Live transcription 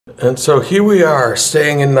And so here we are,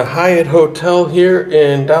 staying in the Hyatt Hotel here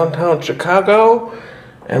in downtown Chicago,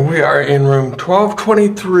 and we are in room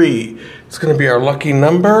 1223. It's going to be our lucky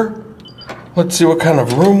number. Let's see what kind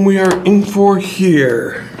of room we are in for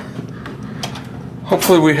here.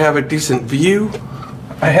 Hopefully we have a decent view.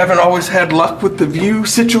 I haven't always had luck with the view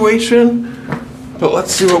situation, but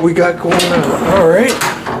let's see what we got going on. All right.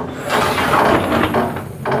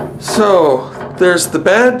 So there's the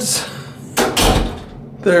beds.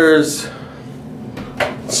 There's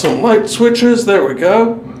some light switches, there we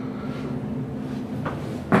go.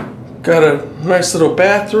 Got a nice little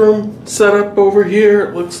bathroom set up over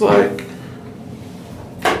here, it looks like.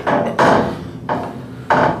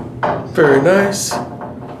 Very nice.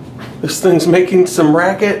 This thing's making some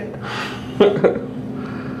racket.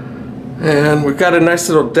 And we've got a nice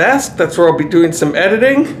little desk, that's where I'll be doing some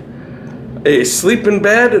editing. A sleeping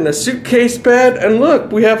bed and a suitcase bed, and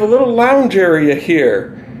look, we have a little lounge area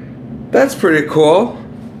here. That's pretty cool.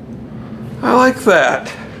 I like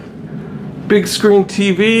that. Big screen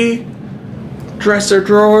TV, dresser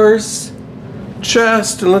drawers,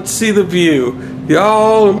 chest, and let's see the view. The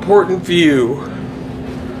all-important view.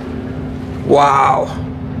 Wow.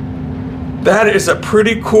 That is a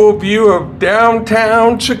pretty cool view of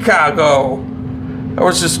downtown Chicago. I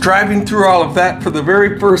was just driving through all of that for the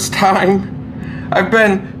very first time. I've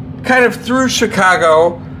been kind of through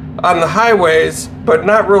Chicago on the highways, but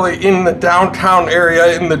not really in the downtown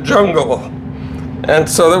area in the jungle. And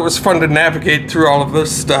so that was fun to navigate through all of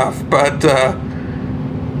this stuff. But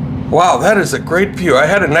wow, that is a great view. I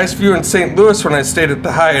had a nice view in St. Louis when I stayed at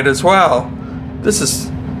the Hyatt as well. This is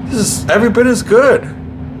every bit as good.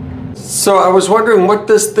 So I was wondering what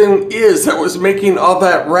this thing is that was making all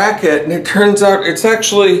that racket, and it turns out it's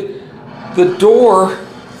actually the door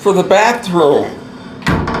for the bathroom.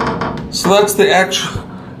 So that's the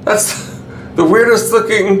weirdest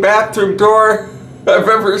looking bathroom door I've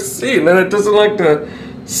ever seen, and it doesn't like to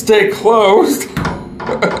stay closed.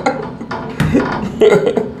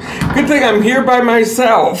 Good thing I'm here by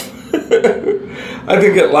myself. I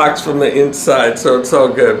think it locks from the inside, so it's all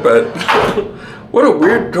good, but what a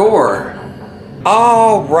weird door.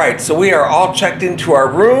 All right, so we are all checked into our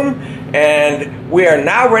room, and we are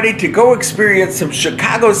now ready to go experience some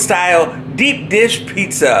Chicago-style deep dish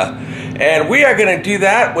pizza. And we are gonna do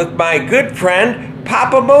that with my good friend,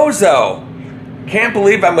 PAPAMOZO. Can't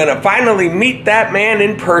believe I'm gonna finally meet that man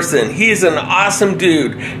in person. He's an awesome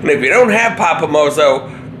dude. And if you don't have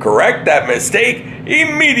PAPAMOZO, correct that mistake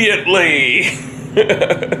immediately.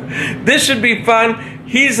 This should be fun.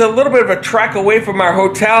 He's a little bit of a trek away from our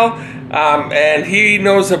hotel, and he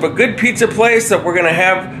knows of a good pizza place that we're gonna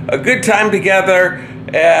have a good time together.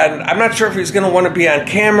 And I'm not sure if he's gonna want to be on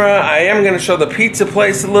camera. I am gonna show the pizza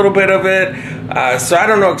place a little bit of it. So I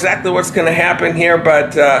don't know exactly what's gonna happen here,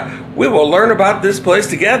 but we will learn about this place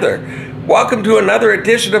together. Welcome to another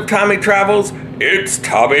edition of Tommy Travels. It's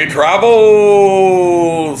Tommy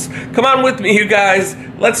Travels. Come on with me, you guys.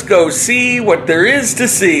 Let's go see what there is to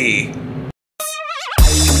see.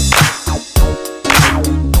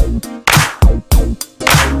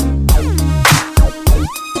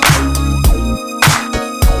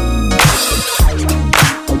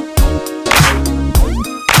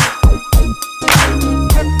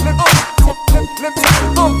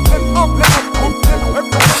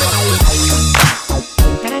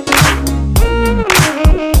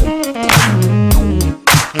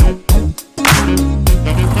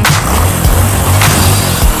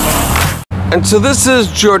 And so this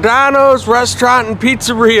is Giordano's restaurant and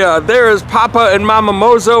pizzeria. There is Papa and Mama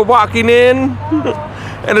Mozo walking in.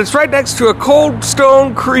 And it's right next to a Cold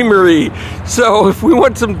Stone Creamery. So if we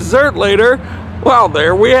want some dessert later, well,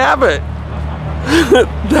 there we have it.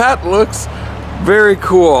 That looks very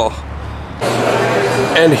cool.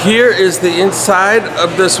 And here is the inside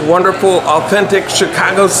of this wonderful, authentic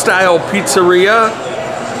Chicago-style pizzeria.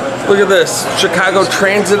 Look at this, Chicago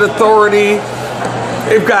Transit Authority.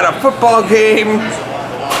 They've got a football game,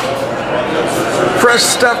 fresh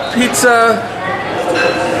stuffed pizza.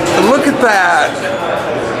 And look at that.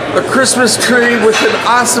 A Christmas tree with an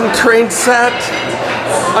awesome train set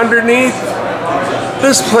underneath.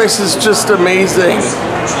 This place is just amazing.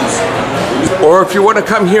 Or if you want to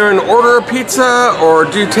come here and order a pizza or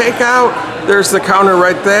do takeout, there's the counter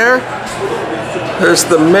right there. There's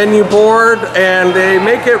the menu board, and they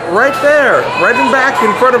make it right there, right in back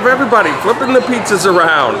in front of everybody, flipping the pizzas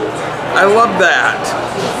around. I love that.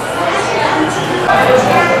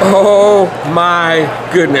 Oh my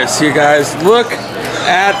goodness, you guys, look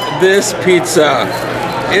at this pizza.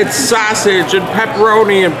 It's sausage and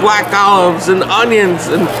pepperoni and black olives and onions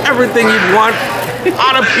and everything you'd want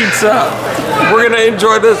on a pizza. We're gonna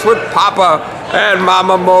enjoy this with Papa and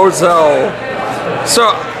Mama Mozo.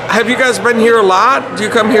 So, have you guys been here a lot? Do you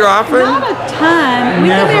come here often? Not a ton. We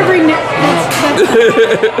come every.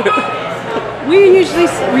 We usually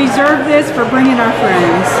reserve this for bringing our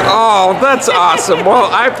friends. Oh, that's awesome. Well,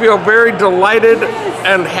 I feel very delighted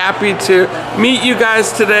and happy to meet you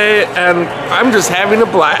guys today, and I'm just having a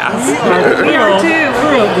blast. We are too.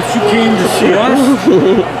 Thrilled that you came to see us.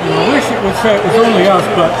 I wish it would say it was only us,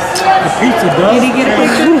 but the pizza does. Did he get a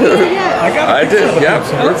picture of the pizza yet? I did, yep,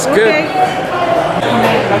 that's good.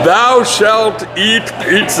 Thou shalt eat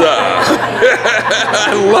pizza.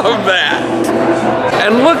 I love that.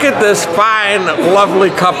 And look at this fine, lovely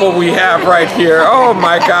couple we have right here. Oh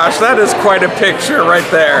my gosh, that is quite a picture right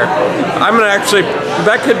there. I'm gonna actually,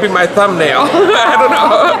 that could be my thumbnail. I don't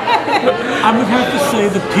know. I would have to say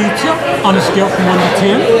the pizza on a scale from 1 to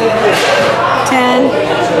 10. 10.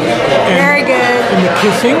 Very good. And the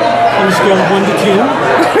kissing on a scale of 1 to 10.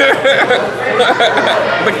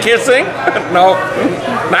 The kissing? No,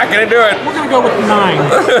 not gonna do it. We're gonna go with 9.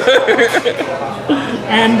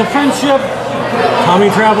 And the friendship, Tommy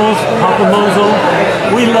Travels,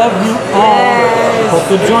 PAPAMOZO, we love you all. Yes. Hope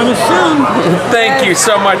you'll join us soon. Thank you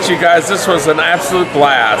so much, you guys. This was an absolute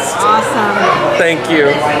blast. Awesome. Thank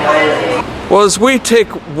you. Well, as we take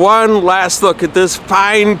one last look at this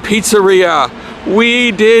fine pizzeria,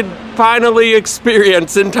 we did finally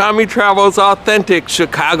experience in Tommy Travels authentic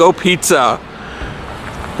Chicago pizza.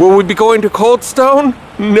 Will we be going to Cold Stone?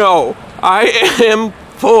 No, I am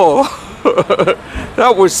full.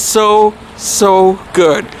 That was so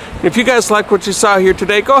good. If you guys like what you saw here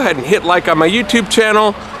today, go ahead and hit like on my YouTube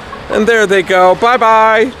channel. And there they go.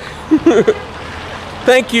 Bye-bye.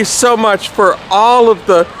 Thank you so much for all of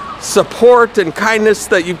the support and kindness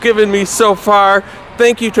that you've given me so far.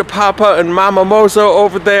 Thank you to Papa and Mama Mozo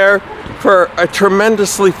over there for a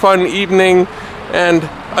tremendously fun evening. And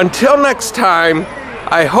until next time,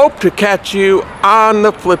 I hope to catch you on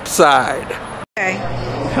the flip side. Okay.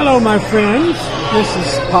 Hello, my friends. This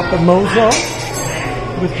is PAPAMOZO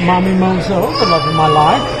with Mommy Mozo, the love of my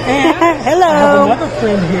life. And hello. I have another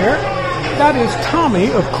friend here. That is Tommy,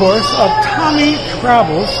 of course, of Tommy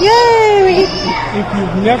Travels. Yay! If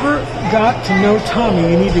you've never got to know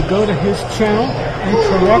Tommy, you need to go to his channel and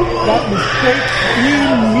correct that mistake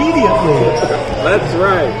immediately. That's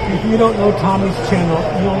right. If you don't know Tommy's channel,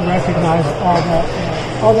 you'll recognize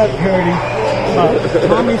all that parody.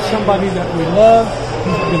 Tommy's somebody that we love.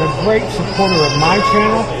 He's been a great supporter of my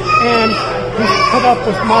channel, and he's put up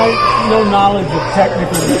with my no knowledge of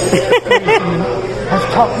technical and has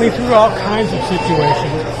talked me through all kinds of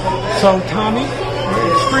situations. So, Tommy,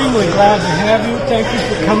 we're extremely glad to have you. Thank you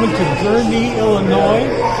for coming to Gurnee, Illinois,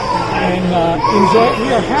 and enjoy. We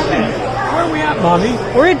are happy. Where are we at, Mommy?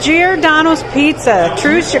 We're at Giordano's Pizza,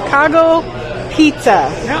 true Chicago pizza.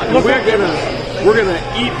 Yeah, look, We're gonna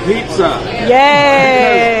eat pizza.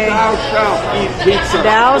 Yay! Because thou shalt eat pizza.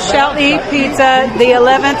 Thou shalt eat pizza, the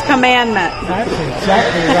 11th commandment. that's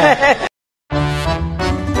exactly right.